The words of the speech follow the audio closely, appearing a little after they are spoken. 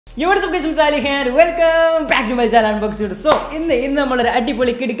What's up guys, I'm Salih and welcome back to my channel UNBOXINGDUDE. So, ഇന്ന് നമ്മളൊരു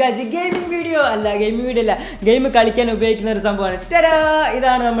അടിപൊളി കിടുക്കാച്ചി gaming video അല്ല ഗെയിം കളിക്കാൻ ഉപയോഗിക്കുന്ന ഒരു സംഭവമാണ്. ടടാ,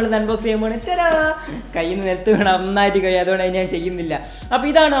 ഇതാണ് നമ്മൾ അൺബോക്സ് ചെയ്യുമ്പോൾ ടടാ കയ്യിൽ നിന്ന് നിലത്ത് വീണ നന്നായിട്ട് കഴിയും, അതുകൊണ്ട് ഞാൻ ചെയ്യുന്നില്ല. അപ്പോൾ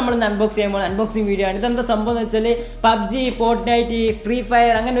ഇതാണ് നമ്മൾ അൺബോക്സ് ചെയ്യുമ്പോൾ അൺബോക്സിംഗ് വീഡിയോ ആണ്. ഇതെന്താ സംഭവം എന്ന് വെച്ചാൽ PUBG, ഫോർട്ട്നൈറ്റ്, ഫ്രീ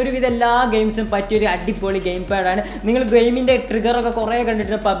ഫയർ അങ്ങനെ ഒരുവിധ എല്ലാ ഗെയിംസും പറ്റിയൊരു അടിപൊളി ഗെയിം പാഡാണ്. നിങ്ങൾ ഗെയിമിൻ്റെ ട്രിഗറൊക്കെ കുറേ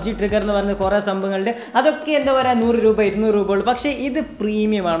കണ്ടിട്ടുണ്ട്, PUBG ട്രിഗർ എന്ന് പറഞ്ഞ കുറേ സംഭവങ്ങളുണ്ട്. അതൊക്കെ എന്താ പറയുക 100 രൂപ 200 രൂപ ഉള്ളൂ. പക്ഷേ ഇത്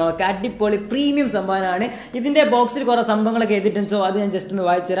പ്രീമിയം ആണ്. അടിപൊളി പ്രീമിയം സംഭവമാണ്. ഇതിന്റെ ബോക്സിൽ കുറെ സംഭവങ്ങളൊക്കെ എഴുതിയിട്ടുണ്ട്. സോ അത് ഞാൻ ജസ്റ്റ് ഒന്ന്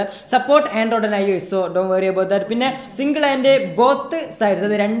വായിച്ചുതരാം. Support Android and iOS, so don't worry about that. പിന്നെ സിംഗിൾ ആൻഡ് ബോത്ത് സൈഡ്സ്,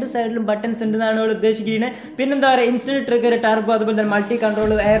 അത് രണ്ട് സൈഡിലും ബട്ടൺസ് ഉണ്ടെന്നാണ് അവൾ ഉദ്ദേശിക്കുന്നത്. പിന്നെന്താ പറയുക, ഇൻസ്റ്റന്റ് ട്രിഗർ, ടർബോ, അതുപോലെ തന്നെ multi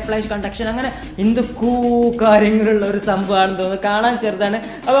control, air flash conduction, അങ്ങനെ എന്തൊക്കെ കാര്യങ്ങളുള്ള ഒരു സംഭവമാണെന്ന് തോന്നുന്നു. കാണാൻ ചെറുതാണ്.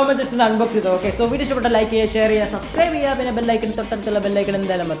 അപ്പോൾ നമ്മൾ ജസ്റ്റ് ഒന്ന് അൺബോക്സ് ചെയ്തോ. ഓക്കെ, സോ വീഡിയോ ഇഷ്ടപ്പെട്ട ലൈക്ക് ചെയ്യുക, ഷെയർ ചെയ്യുക, സബ്സ്ക്രൈബ് ചെയ്യുക, പിന്നെ ബെല്ലൈക്കൺ തൊട്ടടുത്തുള്ള ബെല്ലൈക്കൺ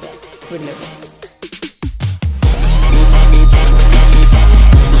എന്തായാലും മതി. വീട്ടിലേക്ക്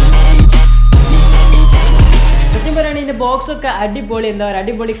ഇതിന്റെ ബോക്സ് ഒക്കെ അടിപൊളി, എന്താ പറയുക,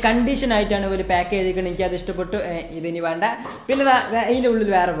 അടിപൊളി കണ്ടീഷൻ ആയിട്ടാണ് ഒരു പാക്ക് ചെയ്തിരിക്കുന്നത്. എനിക്ക് അത് ഇഷ്ടപ്പെട്ടു. ഇതിനി വേണ്ട. പിന്നെ അതിൻ്റെ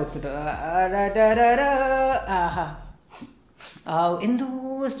ഉള്ളിൽ വേറെ ബോക്സ് ഇട്ടോ. ആഹാ, എന്തോ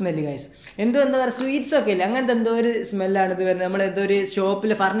സ്മെല്ല് ഗൈസ്, എന്താ പറയുക, സ്വീറ്റ്സ് ഒക്കെ ഇല്ല, അങ്ങനത്തെ എന്തോ ഒരു സ്മെല്ലാണ് ഇത് വരുന്നത്. നമ്മൾ എന്തോ ഒരു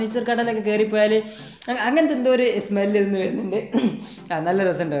ഷോപ്പിൽ ഫർണിച്ചർ കടയിലൊക്കെ കയറിപ്പോയാൽ അങ്ങനത്തെ എന്തോ ഒരു സ്മെല്ല് ഇന്ന് വരുന്നുണ്ട്. നല്ല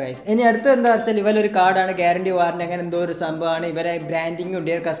രസമുണ്ടോ ഗൈസ്. ഇനി അടുത്ത് എന്താ വെച്ചാൽ ഇവരൊരു കാർഡാണ്, ഗ്യാരണ്ടി വാറണ്ടി അങ്ങനെ എന്തോ ഒരു സംഭവമാണ്. ഇവരെ ബ്രാൻഡിങ്ങും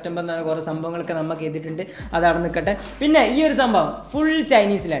ഡിയർ കസ്റ്റമർ എന്നാണ് കുറേ സംഭവങ്ങളൊക്കെ നമുക്ക് ചെയ്തിട്ടുണ്ട്. അതവിടെ നിൽക്കട്ടെ. പിന്നെ ഈ ഒരു സംഭവം ഫുൾ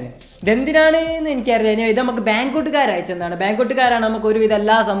ചൈനീസിലാണ്. ഇതെന്തിനാണെന്ന് എനിക്കറിയില്ല. ഇത് നമുക്ക് ബാങ്കോട്ടുകാർ അയച്ചെന്നാണ്. ബാങ്കോട്ടുകാരാണ് നമുക്ക് ഒരുവിധം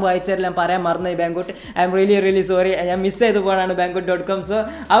എല്ലാ സംഭവം അയച്ചെല്ലാം പറയാൻ മറന്നു. ഈ ബാങ്കോട്ട്, ഐ എം റിയലി സോറി, ഞാൻ മിസ് ചെയ്ത് പോകാനാണ് Bangkok.com. സോ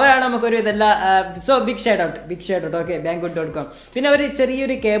അവരാണ് നമുക്ക് ഒരു ഇതെല്ലാം. So big shade out. Okay, Bangkok.com. പിന്നെ ഒരു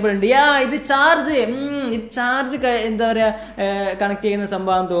ചെറിയൊരു കേബിൾ ഉണ്ട്. ഇത് ചാർജ് എന്താ പറയുക, കണക്ട് ചെയ്യുന്ന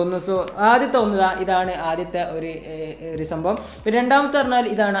സംഭവം തോന്നുന്നു. സോ ആദ്യത്തെ ഇതാണ് ആദ്യത്തെ ഒരു സംഭവം. രണ്ടാമത്തെ പറഞ്ഞാൽ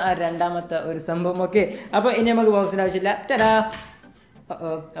ഇതാണ് രണ്ടാമത്തെ ഒരു സംഭവം. ഓക്കെ, അപ്പോൾ ഇനി നമുക്ക് ബോക്സിൻ്റെ ആവശ്യമില്ല. ടടാ,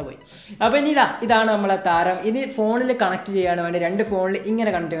 പോയി. അപ്പോൾ ഇനി ഇതാണ് നമ്മളെ താരം. ഇത് ഫോണിൽ കണക്ട് ചെയ്യാണ് വേണ്ടി. രണ്ട് ഫോണിൽ ഇങ്ങനെ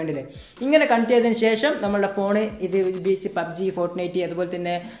കണക്ട് വേണ്ടില്ലേ. ഇങ്ങനെ കണക്ട് ചെയ്തതിന് ശേഷം നമ്മളുടെ ഫോണ് ഇത് ഉപയോഗിച്ച് PUBG, ഫോർട്ട്നൈറ്റ്, അതുപോലെ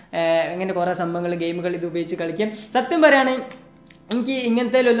തന്നെ ഇങ്ങനെ കുറേ സംഭവങ്ങൾ, ഗെയിമുകൾ ഇത് ഉപയോഗിച്ച് കളിക്കും. സത്യം പറയുകയാണെങ്കിൽ എനിക്ക്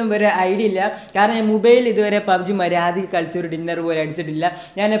ഇങ്ങനത്തേലൊന്നും ഒരു ഐഡിയ ഇല്ല. കാരണം ഞാൻ മൊബൈൽ ഇതുവരെ PUBG മര്യാദയ്ക്ക് കളിച്ചൊരു ഡിന്നർ പോലെ അടിച്ചിട്ടില്ല.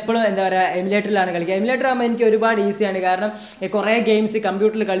 ഞാൻ എപ്പോഴും എന്താ പറയുക എമുലേറ്ററിലാണ് കളിക്കുക. എമുലേറ്റർ ആകുമ്പോൾ എനിക്ക് ഒരുപാട് ഈസിയാണ്. കാരണം കുറേ ഗെയിംസ്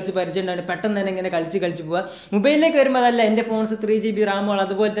കമ്പ്യൂട്ടറിൽ കളിച്ച് പരിചയമുണ്ടാണ്. പെട്ടെന്ന് തന്നെ ഇങ്ങനെ കളിച്ച് പോവുക. മൊബൈലിലേക്ക് വരുമ്പോൾ അതല്ല, എൻ്റെ ഫോൺസ് 3GB റാമുകൾ,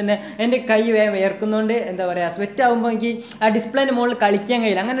 അതുപോലെ തന്നെ എൻ്റെ കൈ വിയർക്കുന്നതുകൊണ്ട് എന്താ പറയുക സ്വെറ്റ് ആകുമ്പോൾ എനിക്ക് ആ ഡിസ്പ്ലേൻ്റെ മുകളിൽ കളിക്കാൻ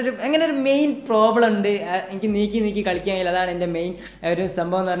കഴിയില്ല. അങ്ങനെ ഒരു മെയിൻ പ്രോബ്ലം ഉണ്ട്. എനിക്ക് നീക്കി കളിക്കാൻ കഴിയില്ല. അതാണ് എൻ്റെ മെയിൻ ഒരു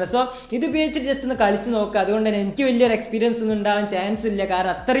സംഭവം എന്ന് പറഞ്ഞത്. സോ ഇത് ഉപയോഗിച്ചിട്ട് ജസ്റ്റ് ഒന്ന് കളിച്ച് നോക്കുക. അതുകൊണ്ട് തന്നെ എനിക്ക് വലിയൊരു എക്സ്പീരിയൻസ് ഒന്നും ഉണ്ടാകാൻ ചാൻസ് ഇല്ല.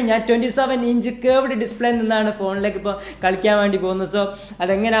 കാരണം അത്രയും ഞാൻ 27 ഇഞ്ച് കേർവ്ഡ് ഡിസ്പ്ലേ നിന്നാണ് ഫോണിലേക്ക് ഇപ്പോൾ കളിക്കാൻ വേണ്ടി പോകുന്നത്. സോ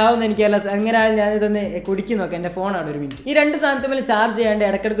അതെങ്ങനെ ആവുമെന്ന് എനിക്കല്ല. എങ്ങനെയാണ് ഞാനിതൊന്ന് കുടിക്കി നോക്കാം. എൻ്റെ ഫോണാണ്. ഒരു മിനിറ്റ്. ഈ രണ്ട് സാധനത്തിൽ ചാർജ് ചെയ്യാണ്ട്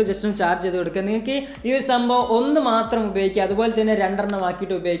ഇടയ്ക്കിടയ്ക്ക് ജസ്റ്റ് ഒന്ന് ചാർജ് ചെയ്ത് കൊടുക്കുക. നിങ്ങൾക്ക് ഈ ഒരു സംഭവം ഒന്ന് മാത്രം ഉപയോഗിക്കുക, അതുപോലെ തന്നെ 2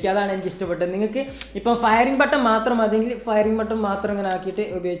 ആക്കിയിട്ട് ഉപയോഗിക്കുക. അതാണ് എനിക്ക് ഇഷ്ടപ്പെട്ടത്. നിങ്ങൾക്ക് ഇപ്പം ഫയറിംഗ് ബട്ടൺ മാത്രം മതിയെങ്കിൽ ഫയറിംഗ് ബട്ടൺ മാത്രം ഇങ്ങനെ ആക്കിയിട്ട്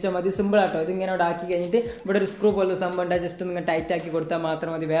ഉപയോഗിച്ചാൽ മതി. സിമ്പിളാട്ടോ. ഇതിങ്ങനെ അവിടെ ആക്കി കഴിഞ്ഞിട്ട് ഇവിടെ ഒരു സ്ക്രൂ പോലുള്ള സംഭവം ഉണ്ട്. ജസ്റ്റ് നിങ്ങൾ ടൈറ്റ് ആക്കി കൊടുത്താൽ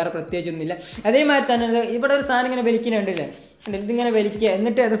മാത്രം മതി. വേറെ പ്രത്യേകിച്ചൊന്നുമില്ല. അതേമാതിരി തന്നെ ഇവിടെ ഒരു സാധനം ഇങ്ങനെ വലിക്കുന്നുണ്ടല്ലേ, ഇതിങ്ങനെ വലിക്കുക.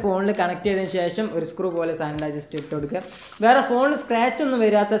 എന്നിട്ട് അത് ഫോണിൽ കണക്ട് ചെയ്തതിന് ശേഷം ഒരു സ്ക്രൂ പോലെ സാധനം ജസ്റ്റ് ഇട്ട് കൊടുക്കുക. വേറെ ഫോണിൽ സ്ക്രാച്ച് ഒന്നും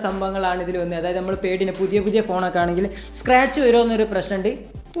വരാത്ത സംഭവങ്ങളാണ് ഇതിൽ വന്നത്. അതായത് നമ്മൾ പേടിന് പുതിയ ഫോണൊക്കെ ആണെങ്കിൽ സ്ക്രാച്ച് വരുമോ എന്നൊരു പ്രശ്നമുണ്ട്.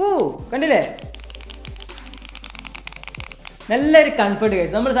 കണ്ടില്ലേ, നല്ലൊരു കംഫർട്ട്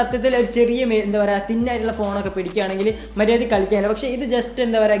കേസ്. നമ്മൾ സത്യത്തിൽ ഒരു ചെറിയ എന്താ പറയുക തിന്നായിട്ടുള്ള ഫോണൊക്കെ പിടിക്കുകയാണെങ്കിൽ മര്യാദ കളിക്കാനില്ല. പക്ഷേ ഇത് ജസ്റ്റ്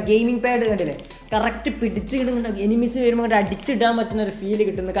എന്താ പറയുക ഗെയിമിംഗ് പാഡ് കണ്ടില്ലേ, കറക്റ്റ് പിടിച്ച് കിട്ടുന്നുണ്ട്. എനിമീസ് വരുമ്പോൾ കൊണ്ട് അടിച്ചിടാൻ പറ്റുന്ന ഒരു ഫീല്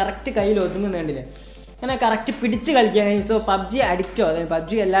കിട്ടുന്നത്. കറക്റ്റ് കയ്യിൽ ഒതുങ്ങുന്നുണ്ടല്ലേ, അങ്ങനെ കറക്റ്റ് പിടിച്ച് കളിക്കാനായി. സോ PUBG അഡിക്റ്റോ, അതായത്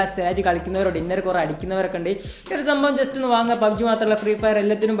PUBG എല്ലാ സ്ഥിരമായിട്ട് കളിക്കുന്നവരോ ഡിന്നർ കുറേ അടിക്കുന്നവരൊക്കെ ഉണ്ട്. ഈ ഒരു സംഭവം ജസ്റ്റ് ഒന്ന് വാങ്ങുക. PUBG മാത്രമല്ല, ഫ്രീ ഫയർ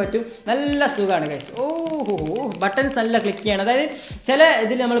എല്ലാത്തിനും പറ്റും. നല്ല സുഖമാണ് ഗൈസ്. ബട്ടൺസ് നല്ല ക്ലിക്ക് ചെയ്യണം. അതായത് ചില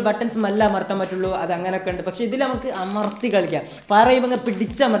ഇതിൽ നമ്മൾ ബട്ടൺസ് നല്ല അമർത്താൻ പറ്റുള്ളൂ, അത് അങ്ങനെയൊക്കെ ഉണ്ട്. പക്ഷേ ഇതിൽ നമുക്ക് അമർത്തി കളിക്കാം. ഫയർ ചെയ്യുമ്പോൾ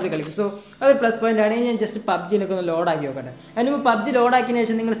പിടിച്ചമർത്തി കളിക്കും. സോ അതൊരു പ്ലസ് പോയിന്റ് ആണ്. ഞാൻ ജസ്റ്റ് PUBGയിലൊക്കെ ഒന്ന് ലോഡാക്കി നോക്കട്ടെ. അതിന് മുമ്പ് PUBG ലോഡാക്കിയതിന്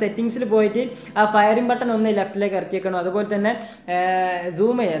ശേഷം നിങ്ങൾ സെറ്റിംഗ്സിൽ പോയിട്ട് ആ ഫയറിംഗ് ബട്ടൺ ഒന്ന് ലെഫ്റ്റിലേക്ക് ഇറക്കി വെക്കണം. അതുപോലെ തന്നെ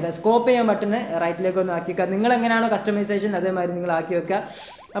സൂം ചെയ്യുക, സ്കോപ്പ് ചെയ്യാൻ ബട്ടൺ റൈറ്റിലേക്ക് ഒന്ന് ആക്കി വെക്കുക. നിങ്ങൾ എങ്ങനെയാണോ കസ്റ്റമൈസേഷൻ അതേമാതിരി നിങ്ങൾ ആക്കി വെക്കുക.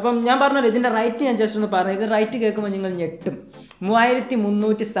 അപ്പം ഞാൻ പറഞ്ഞല്ലോ ഇതിൻ്റെ റൈറ്റ് ഞാൻ ജസ്റ്റ് ഒന്ന് പറഞ്ഞു. ഇത് റൈറ്റ് കേൾക്കുമ്പോൾ നിങ്ങൾ ഞെട്ടും.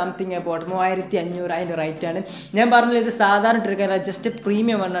 3300 സംതിങ് അബൌട്ട് 3500 അതിൻ്റെ റൈറ്റാണ്. ഞാൻ പറഞ്ഞല്ലോ ഇത് സാധാരണ ട്രിഗർ, ജസ്റ്റ്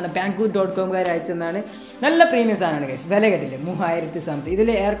പ്രീമിയം വണ്ണാണ്. Bangkok.com അയച്ചെന്നാണ്. നല്ല പ്രീമിയം സാധനമാണ് ഗൈസ്. വില കേട്ടില്ലേ, 3000 സംതിങ്.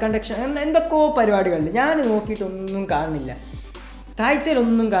 ഇതിൽ എയർ കണ്ടക്ഷൻ എന്തൊക്കെയോ പരിപാടികളുണ്ട്. ഞാൻ നോക്കിയിട്ടൊന്നും കാണുന്നില്ല,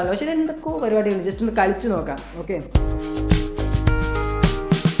 കാഴ്ചയിലൊന്നും കാണില്ല. പക്ഷേ എന്തൊക്കെയോ പരിപാടികളുണ്ട്. ജസ്റ്റ് ഒന്ന് കളിച്ച് നോക്കാം. ഓക്കെ,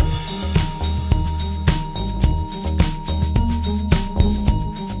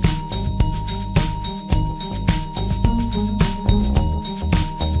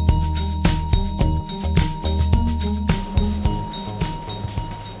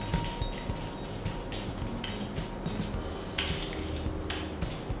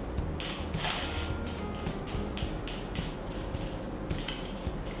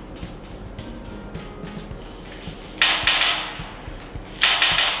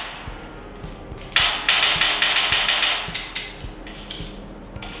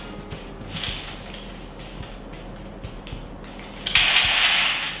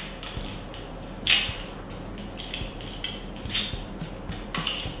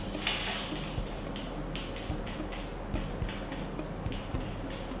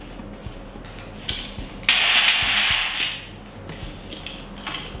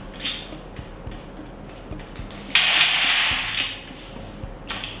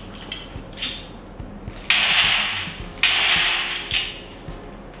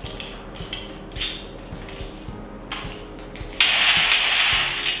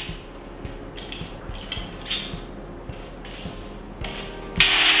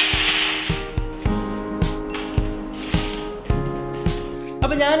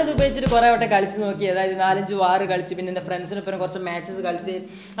 ഞാനിത് ഉപയോഗിച്ചിട്ട് കുറേ വട്ടം കളിച്ച് നോക്കി, അതായത് 4-5 വാർ കളിച്ച്, പിന്നെ എൻ്റെ ഫ്രണ്ട്സിനൊപ്പം കുറച്ച് മാച്ചസ് കളിച്ച്.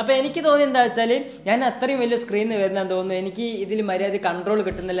 അപ്പോൾ എനിക്ക് തോന്നി എന്താ വെച്ചാൽ ഞാൻ അത്രയും വലിയ സ്ക്രീനിൽ വരുന്നതെന്ന് തോന്നുന്നു, എനിക്ക് ഇതിൽ മര്യാദ കൺട്രോൾ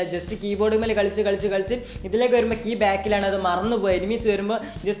കിട്ടുന്നില്ല. ജസ്റ്റ് കീബോർഡ് മേലെ കളിച്ച് ഇതിലേക്ക് വരുമ്പോൾ കീ ബാക്കിലാണ്, അത് മറന്നുപോയി. എനിമീസ് വരുമ്പോൾ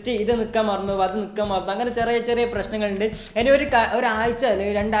ജസ്റ്റ് ഇത് നിൽക്കാൻ മറന്നു, അത് നിൽക്കാൻ മറന്നു, അങ്ങനെ ചെറിയ പ്രശ്നങ്ങളുണ്ട്. അതിന് ഒരാഴ്ച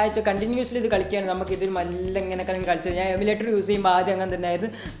അല്ലെങ്കിൽ 2 ആഴ്ച കണ്ടിന്യൂസ്ലി ഇത് കളിക്കുകയാണ് നമുക്ക് ഇതിൽ നല്ല ഇങ്ങനെ കളിച്ചത്. ഞാൻ എമുലേറ്റർ യൂസ് ചെയ്യുമ്പോൾ ആദ്യം അങ്ങനെ തന്നെ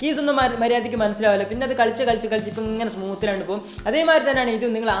ആയിരുന്നു, കീസ് ഒന്നും മര്യാദയ്ക്ക് മനസ്സിലാവില്ല. പിന്നെ അത് കളിച്ച് ഇപ്പം ഇങ്ങനെ സ്മൂത്തിലാണ് പോകും. അതേമാതിരി തന്നെയാണ് ഇത്.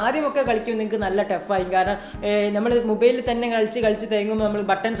 നിങ്ങൾ ആദ്യമൊക്കെ കളിക്കുമ്പോൾ നിങ്ങൾക്ക് നല്ല ടഫായി, കാരണം നമ്മൾ മൊബൈലിൽ തന്നെ കളിച്ച് തേങ്ങുമ്പോൾ നമ്മൾ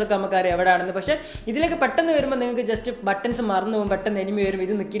ബട്ടൺസ് ഒക്കെ നമുക്കറിയാം എവിടെയാണെന്ന്. പക്ഷേ ഇതിലേക്ക് പെട്ടെന്ന് വരുമ്പോൾ നിങ്ങൾക്ക് ജസ്റ്റ് ബട്ടൺസ് മറന്നു പോകും, പെട്ടെന്ന് എനിമി വരും,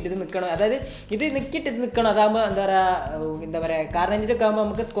 ഇത് നിൽക്കിയിട്ട് ഇത് നിൽക്കണം, അതായത് ഇത് നിൽക്കണം. അതാകുമ്പോൾ എന്താ പറയുക, കാരണം ഇതിലൊക്കെ ആകുമ്പോൾ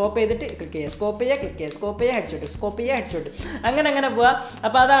നമുക്ക് സ്കോപ്പ് ചെയ്തിട്ട് ക്ലിക്ക് ചെയ്യുക, സ്കോപ്പ് ചെയ്യുക, ഹെഡ്ഷോട്ട്, അങ്ങനെ പോവാം.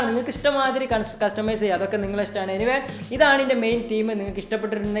 അപ്പോൾ അതാണ് നിങ്ങൾക്ക് ഇഷ്ടമാതിരി കസ്റ്റമൈസ് ചെയ്യുക, അതൊക്കെ നിങ്ങളെ ഇഷ്ടമാണ്. എനിവേ ഇതാണ് ഇതിൻ്റെ മെയിൻ തീം. നിങ്ങൾക്ക്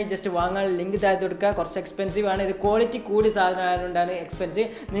ഇഷ്ടപ്പെട്ടിട്ടുണ്ടെങ്കിൽ ജസ്റ്റ് വാങ്ങാൻ ലിങ്ക് താഴത്ത് കൊടുക്കുക. കുറച്ച് എക്സ്പെൻസീവ് ആണ്, ഇത് ക്വാളിറ്റി കൂടി സാധനം ആയതുകൊണ്ടാണ് എക്സ്പെൻസീവ്.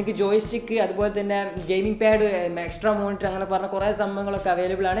 നിങ്ങൾക്ക് ജോയ്സ്റ്റിക്ക്, അതുപോലെ തന്നെ ഗെയിമിംഗ് പാഡ്, എക്സ്ട്രാ മോണിറ്റർ, അങ്ങനെ പറഞ്ഞ കുറേ സംഭവങ്ങളൊക്കെ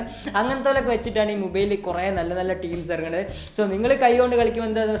അവൈലബിൾ ആണ്. അങ്ങനത്തെ വെച്ചിട്ടാണ് ഈ മൊബൈലിൽ കുറേ നല്ല ടീംസ് ഇറങ്ങുന്നത്. സോ നിങ്ങൾ കൈ കൊണ്ട് കളിക്കുമ്പോൾ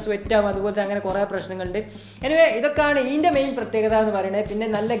എന്താ സ്വെറ്റ് ആവും, അതുപോലത്തെ അങ്ങനെ കുറേ പ്രശ്നങ്ങളുണ്ട്. എനിവേ ഇതൊക്കെയാണ് ഇതിൻ്റെ മെയിൻ പ്രത്യേകത എന്ന് പറയുന്നത്. പിന്നെ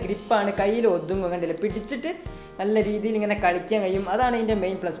നല്ല ഗ്രിപ്പാണ്, കയ്യിൽ ഒതുങ്ങും, കണ്ടില്ല, പിടിച്ചിട്ട് നല്ല രീതിയിൽ ഇങ്ങനെ കളിക്കാൻ കഴിയും. അതാണ് ഇതിൻ്റെ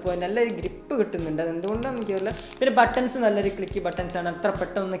മെയിൻ പ്ലസ് പോയിന്റ്. നല്ലൊരു ഗ്രിപ്പ് കിട്ടുന്നുണ്ട്, അത് എന്തുകൊണ്ടാണ് എനിക്കറിയില്ല. പിന്നെ ബട്ടൺസ് നല്ലൊരു ക്ലിക്ക് ബട്ടൺസ് ആണ്, അത്ര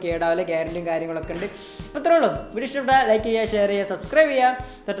പെട്ടെന്ന് കേടാവില്ല, ഗ്യാരണ്ടിയും കാര്യങ്ങളൊക്കെ ഉണ്ട്. അപ്പോൾ ഇത്രേ ഉള്ളൂ. വീഡിയോ ഇഷ്ടപ്പെട്ടാൽ ലൈക്ക് ചെയ്യുക, ഷെയർ ചെയ്യുക, സബ്സ്ക്രൈബ് ചെയ്യുക,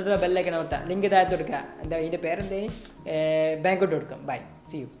 തൊട്ടിട്ടുള്ള ബെല്ലൈക്കൺ അമർത്തുക, ലിങ്ക് താഴത്ത് കൊടുക്കുക. എന്താ ഇതിൻ്റെ പേരെന്തേലും ബാങ്കോട്ട് കൊടുക്കാം. By,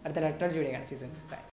 see you. അടുത്ത വീഡിയോ കാണാം, സീസൺ. ബൈ.